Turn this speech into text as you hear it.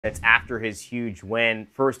It's after his huge win.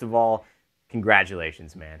 First of all,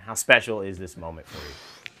 congratulations, man. How special is this moment for you?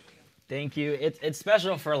 Thank you. It's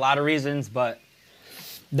special for a lot of reasons, but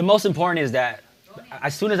the most important is that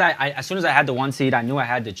as soon as I had the 1 seed, I knew I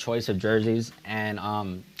had the choice of jerseys, and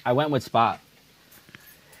I went with Spot.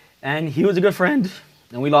 And he was a good friend,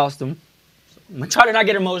 and we lost him. I'm gonna try to not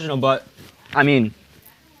get emotional, but I mean,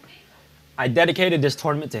 I dedicated this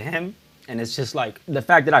tournament to him, and it's just like the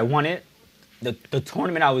fact that I won it. The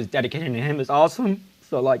tournament I was dedicating to him is awesome.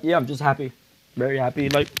 So like, yeah, I'm just happy, very happy.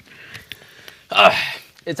 Like,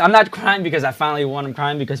 I'm not crying because I finally won. I'm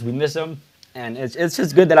crying because we miss him, and it's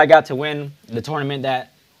just good that I got to win the tournament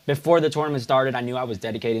that before the tournament started I knew I was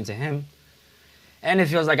dedicating to him. And it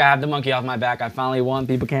feels like I have the monkey off my back. I finally won.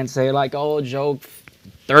 People can't say like, oh, joke,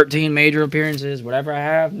 13 major appearances, whatever I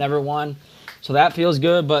have, never won. So that feels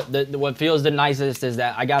good, but what feels the nicest is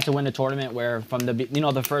that I got to win the tournament where from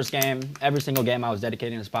the first game, every single game I was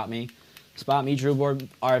dedicating to Spot Me. Spot Me, True Board,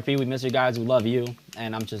 RFP, we miss you guys, we love you,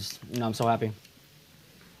 and I'm just, I'm so happy.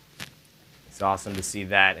 It's awesome to see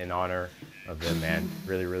that in honor of them, man.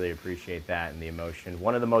 Really, really appreciate that and the emotion.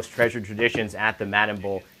 One of the most treasured traditions at the Madden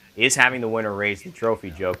Bowl is having the winner raise the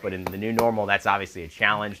trophy, joke, but in the new normal, that's obviously a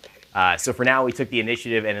challenge. So for now, we took the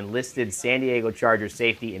initiative and enlisted San Diego Chargers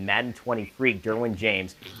safety and Madden 20 freak Derwin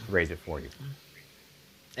James to raise it for you.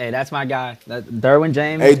 Hey, that's my guy. Derwin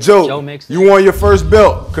James. Hey, Joe Mixon. you won your first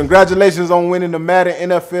belt. Congratulations on winning the Madden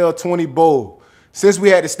NFL 20 Bowl. Since we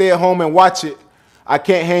had to stay at home and watch it, I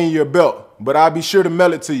can't hand you your belt, but I'll be sure to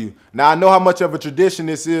mail it to you. Now, I know how much of a tradition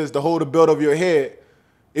this is to hold the belt over your head.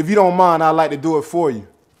 If you don't mind, I'd like to do it for you.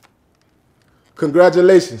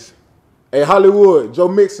 Congratulations. Hey, Hollywood, Joe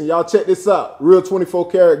Mixon, y'all check this out. Real 24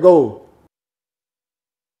 karat gold.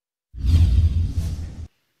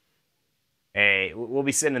 Hey, we'll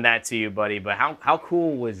be sending that to you, buddy. But how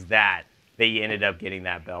cool was that you ended up getting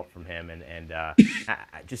that belt from him? And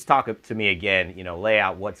just talk to me again, lay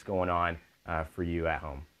out what's going on for you at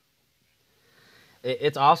home.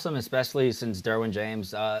 It's awesome, especially since Derwin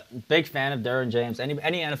James. Big fan of Derwin James. Any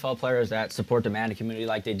NFL players that support the Madden community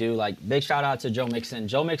like they do, like big shout out to Joe Mixon.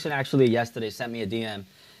 Joe Mixon actually yesterday sent me a DM and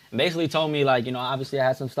basically told me like, obviously I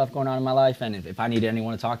had some stuff going on in my life, and if I needed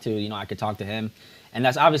anyone to talk to, I could talk to him. And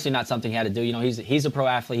that's obviously not something he had to do. He's a pro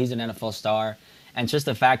athlete. He's an NFL star. And just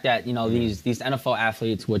the fact that, these NFL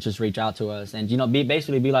athletes would just reach out to us and,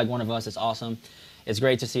 basically be like one of us is awesome. It's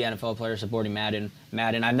great to see NFL players supporting Madden.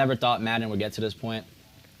 I never thought Madden would get to this point.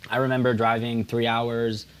 I remember driving 3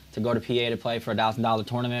 hours to go to PA to play for a $1,000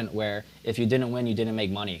 tournament where if you didn't win, you didn't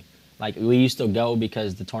make money. Like, we used to go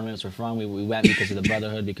because the tournaments were fun. We went because of the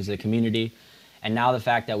brotherhood, because of the community. And now the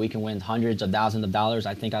fact that we can win hundreds of thousands of dollars,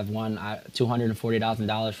 I think I've won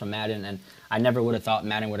 $240,000 from Madden, and I never would have thought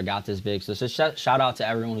Madden would have got this big. So just shout out to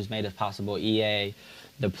everyone who's made it possible, EA,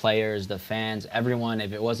 the players, the fans, everyone.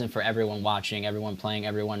 If it wasn't for everyone watching, everyone playing,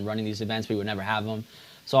 everyone running these events, we would never have them.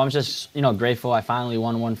 So I'm just, grateful. I finally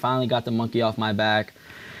won one, finally got the monkey off my back.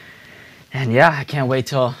 And yeah, I can't wait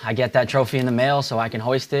till I get that trophy in the mail so I can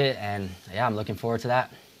hoist it. And yeah, I'm looking forward to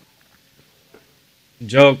that.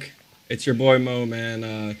 Joke, it's your boy Mo,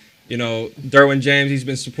 man. Derwin James, he's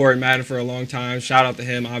been supporting Madden for a long time. Shout out to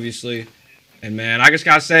him, obviously. And man, I just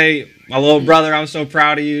gotta say, my little brother, I'm so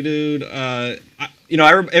proud of you, dude.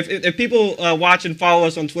 If people watch and follow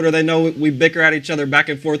us on Twitter, they know we bicker at each other back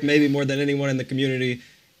and forth, maybe more than anyone in the community.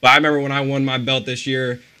 But I remember when I won my belt this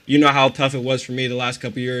year, you know how tough it was for me the last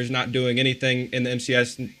couple of years, not doing anything in the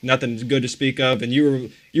MCS, nothing good to speak of. And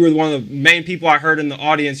you were one of the main people I heard in the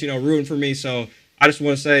audience, rooting for me. So I just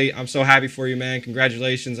want to say I'm so happy for you, man.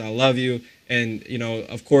 Congratulations. I love you. And,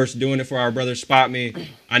 of course, doing it for our brother Spot Me,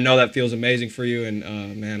 I know that feels amazing for you.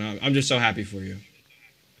 And, man, I'm just so happy for you.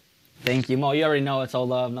 Thank you, Mo. You already know it's all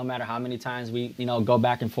love. No matter how many times we, go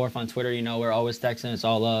back and forth on Twitter, we're always texting. It's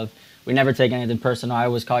all love. We never take anything personal. I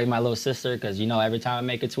always call you my little sister because, every time I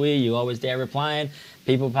make a tweet, you always there replying.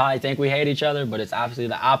 People probably think we hate each other, but it's obviously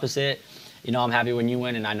the opposite. I'm happy when you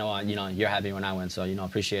win, and I know, you're happy when I win. So,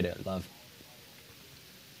 appreciate it. Love.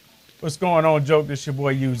 What's going on, Joke? This your boy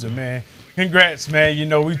User, man. Congrats,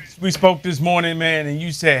 man. We spoke this morning, man, and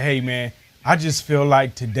you said, hey, man, I just feel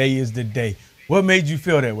like today is the day. What made you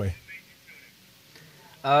feel that way?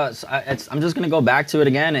 I'm just going to go back to it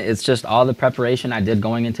again. It's just all the preparation I did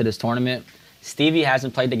going into this tournament. Stevie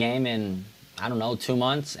hasn't played the game in, 2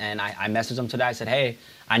 months, and I messaged him today. I said, hey,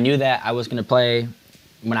 I knew that I was going to play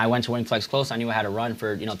when I went to Wing Flex Close. I knew I had to run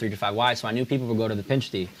for, 3 to 5 wide, so I knew people would go to the pinch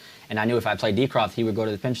D. And I knew if I played D-Croft, he would go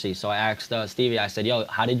to the pinch D. So I asked Stevie, I said, yo,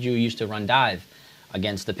 how did you used to run dive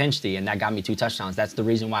against the pinch D? And that got me 2 touchdowns. That's the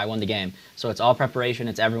reason why I won the game. So it's all preparation.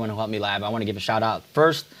 It's everyone who helped me lab. I want to give a shout out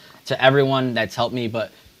first to everyone that's helped me,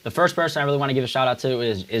 but The first person I really want to give a shout out to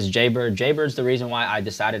is Jaybird. Jaybird's the reason why I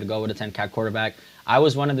decided to go with a 10-cap quarterback. I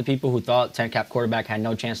was one of the people who thought 10-cap quarterback had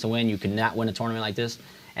no chance to win. You could not win a tournament like this.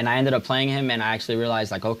 And I ended up playing him, and I actually realized,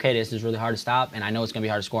 like, okay, this is really hard to stop, and I know it's going to be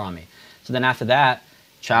hard to score on me. So then after that,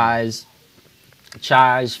 Chise,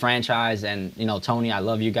 Franchise, and, you know, Tony, I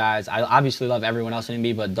love you guys. I obviously love everyone else in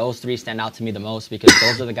NBA, but those three stand out to me the most because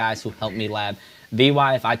those are the guys who helped me lab.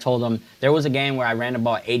 VY, if I told them, there was a game where I ran the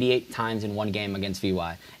ball 88 times in one game against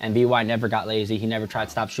VY, and VY never got lazy. He never tried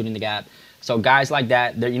to stop shooting the gap. So guys like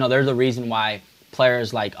that, you know, they're the reason why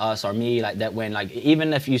players like us or me like that win. Like,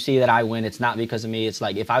 even if you see that I win, it's not because of me. It's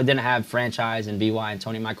like, if I didn't have Franchise and VY and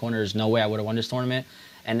Tony in my corner, there's no way I would have won this tournament.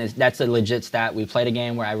 And that's a legit stat. We played a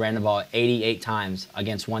game where I ran the ball 88 times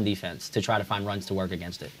against one defense to try to find runs to work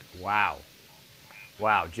against it. Wow.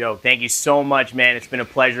 Wow, Joe, thank you so much, man. It's been a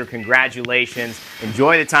pleasure. Congratulations.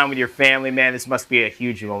 Enjoy the time with your family, man. This must be a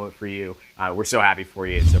huge moment for you. We're so happy for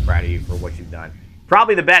you and so proud of you for what you've done.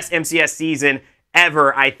 Probably the best MCS season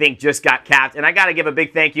ever, I think, just got capped. And I got to give a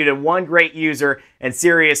big thank you to one great user and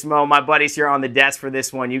Serious Mo, my buddies here on the desk for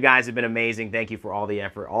this one. You guys have been amazing. Thank you for all the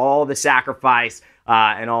effort, all the sacrifice,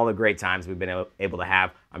 and all the great times we've been able to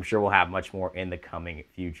have. I'm sure we'll have much more in the coming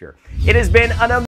future. It has been an